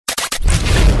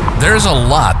There's a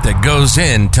lot that goes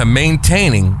into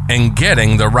maintaining and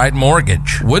getting the right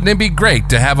mortgage. Wouldn't it be great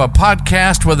to have a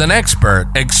podcast with an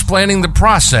expert explaining the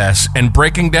process and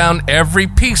breaking down every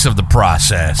piece of the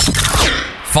process?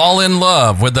 Fall in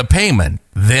love with the payment,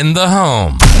 then the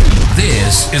home.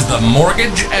 This is the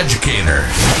Mortgage Educator,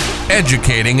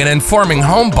 educating and informing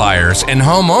home buyers and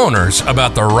homeowners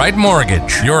about the right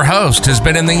mortgage. Your host has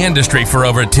been in the industry for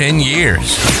over 10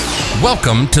 years.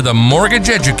 Welcome to the Mortgage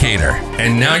Educator.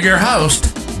 And now your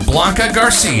host, Blanca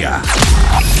Garcia.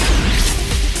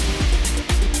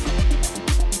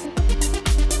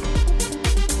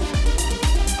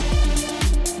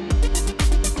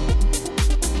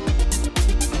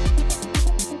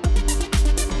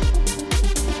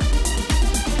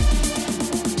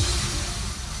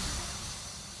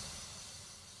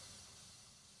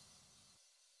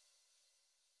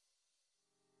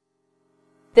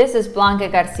 This is Blanca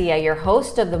Garcia, your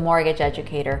host of The Mortgage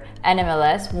Educator,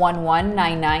 NMLS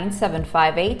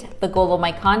 1199758. The goal of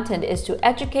my content is to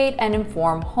educate and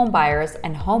inform homebuyers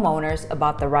and homeowners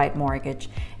about the right mortgage.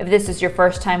 If this is your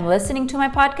first time listening to my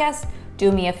podcast,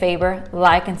 do me a favor,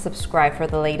 like and subscribe for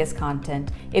the latest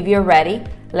content. If you're ready,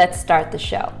 let's start the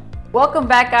show. Welcome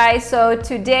back, guys. So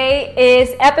today is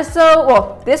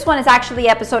this one is actually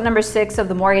episode number 6 of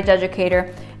The Mortgage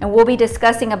Educator, and we'll be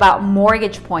discussing about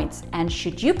mortgage points and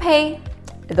should you pay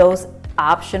those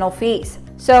optional fees.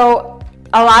 So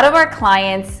a lot of our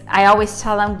clients, I always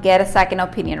tell them, get a second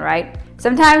opinion, right?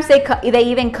 Sometimes they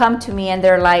even come to me and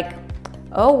they're like,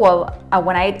 oh, well,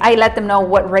 when I let them know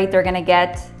what rate they're gonna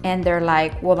get, and they're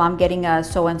like, well, I'm getting a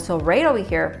so-and-so rate over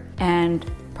here, and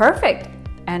perfect.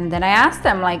 And then I ask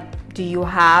them, like, do you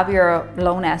have your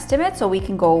loan estimate so we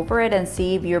can go over it and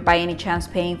see if you're by any chance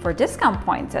paying for discount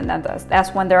points? And then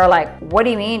that's when they're like, what do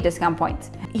you mean discount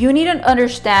points? You need to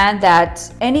understand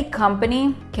that any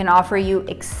company can offer you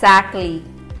exactly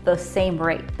the same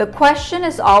rate. The question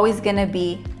is always going to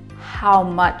be, how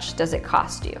much does it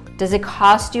cost you? Does it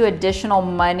cost you additional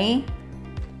money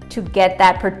to get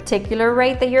that particular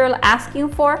rate that you're asking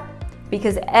for?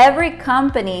 Because every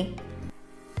company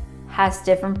has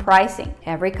different pricing.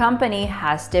 Every company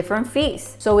has different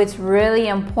fees. So it's really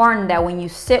important that when you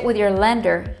sit with your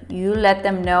lender, you let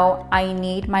them know, I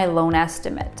need my loan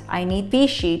estimate. I need fee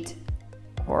sheet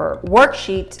or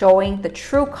worksheet showing the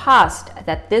true cost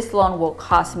that this loan will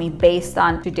cost me based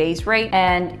on today's rate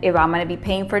and if I'm going to be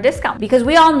paying for a discount. Because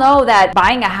we all know that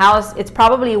buying a house, it's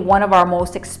probably one of our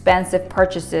most expensive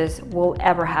purchases we'll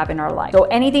ever have in our life. So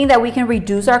anything that we can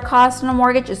reduce our cost on a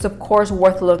mortgage is of course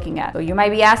worth looking at. So you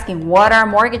might be asking, what are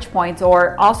mortgage points,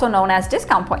 or also known as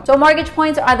discount points? So mortgage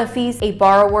points are the fees a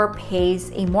borrower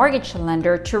pays a mortgage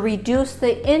lender to reduce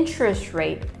the interest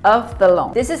rate of the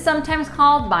loan. This is sometimes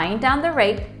called buying down the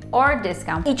rate or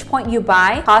discount. Each point you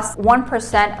buy costs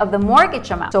 1% of the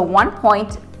mortgage amount. So 1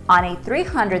 point on a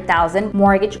 $300,000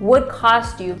 mortgage would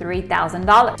cost you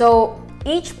 $3,000. So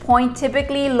each point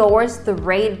typically lowers the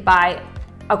rate by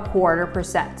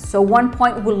 0.25%. So 1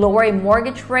 point will lower a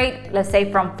mortgage rate, let's say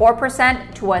from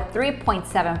 4% to a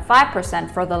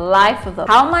 3.75% for the life of the.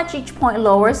 How much each point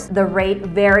lowers the rate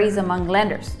varies among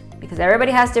lenders, because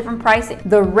everybody has different pricing.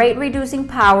 The rate reducing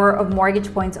power of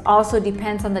mortgage points also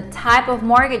depends on the type of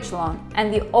mortgage loan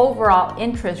and the overall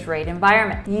interest rate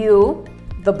environment. You,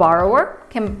 the borrower,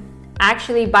 can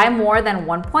actually buy more than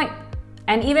 1 point.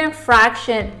 And even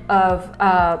fraction of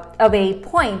a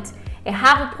point, a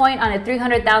half a point on a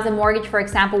 $300,000 mortgage, for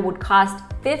example, would cost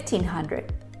 $1,500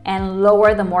 and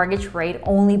lower the mortgage rate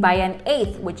only by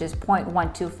 1/8, which is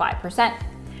 0.125%.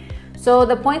 So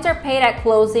the points are paid at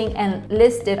closing and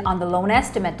listed on the loan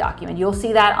estimate document. You'll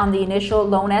see that on the initial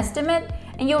loan estimate,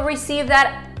 and you'll receive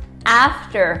that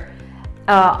after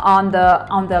on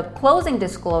the closing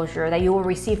disclosure that you will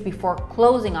receive before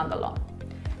closing on the loan.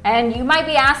 And you might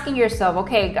be asking yourself,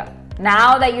 okay,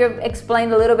 now that you've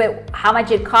explained a little bit how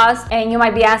much it costs, and you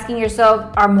might be asking yourself,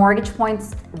 are mortgage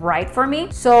points right for me?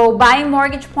 So buying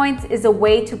mortgage points is a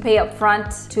way to pay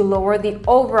upfront to lower the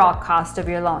overall cost of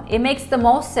your loan. It makes the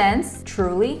most sense,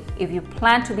 truly, if you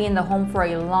plan to be in the home for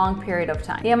a long period of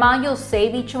time. The amount you'll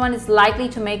save each one is likely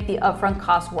to make the upfront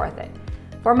cost worth it.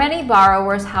 For many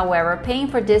borrowers, however, paying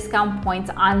for discount points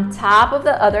on top of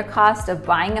the other cost of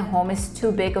buying a home is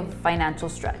too big of a financial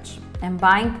stretch. And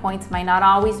buying points might not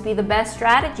always be the best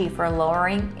strategy for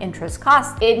lowering interest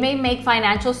costs. It may make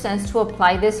financial sense to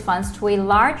apply these funds to a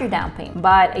larger down payment,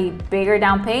 but a bigger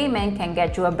down payment can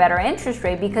get you a better interest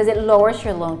rate because it lowers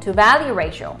your loan to value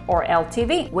ratio, or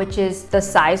LTV, which is the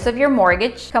size of your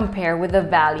mortgage compared with the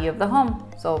value of the home.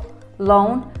 So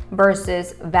loan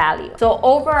versus value. So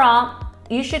overall,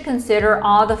 you should consider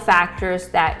all the factors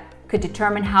that could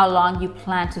determine how long you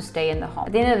plan to stay in the home.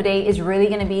 At the end of the day, it's really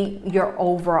going to be your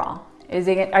overall. Are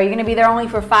you going to be there only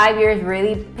for 5 years,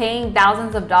 really paying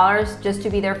thousands of dollars just to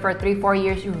be there for 3-4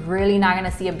 years? You're really not going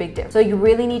to see a big difference. So you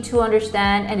really need to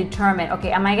understand and determine,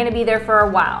 okay, am I going to be there for a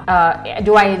while?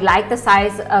 Do I like the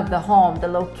size of the home, the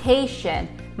location,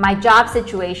 my job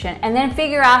situation, and then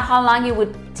figure out how long it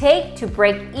would take to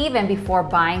break even before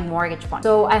buying mortgage points.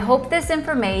 So I hope this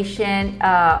information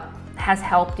has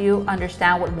helped you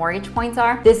understand what mortgage points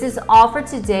are. This is all for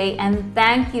today, and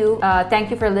thank you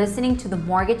for listening to The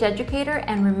Mortgage Educator.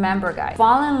 And remember, guys,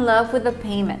 fall in love with the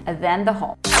payment and then the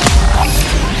home.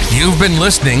 You've been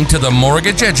listening to The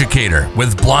Mortgage Educator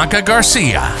with Blanca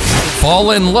Garcia.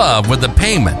 Fall in love with the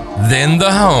payment, then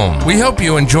the home. We hope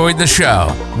you enjoyed the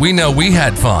show. We know we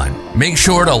had fun. Make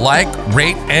sure to like,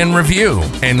 rate, and review.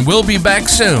 And we'll be back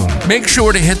soon. Make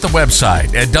sure to hit the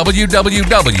website at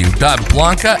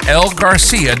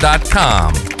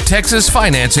www.blancaelgarcia.com. Texas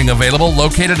financing available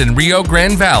located in Rio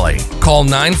Grande Valley. Call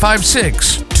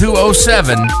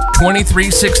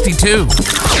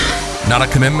 956-207-2362. Not a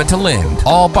commitment to lend.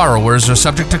 All borrowers are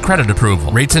subject to credit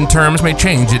approval. Rates and terms may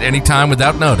change at any time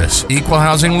without notice. Equal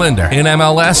housing lender.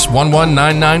 NMLS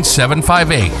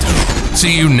 1199758.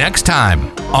 See you next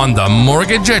time on The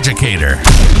Mortgage Educator.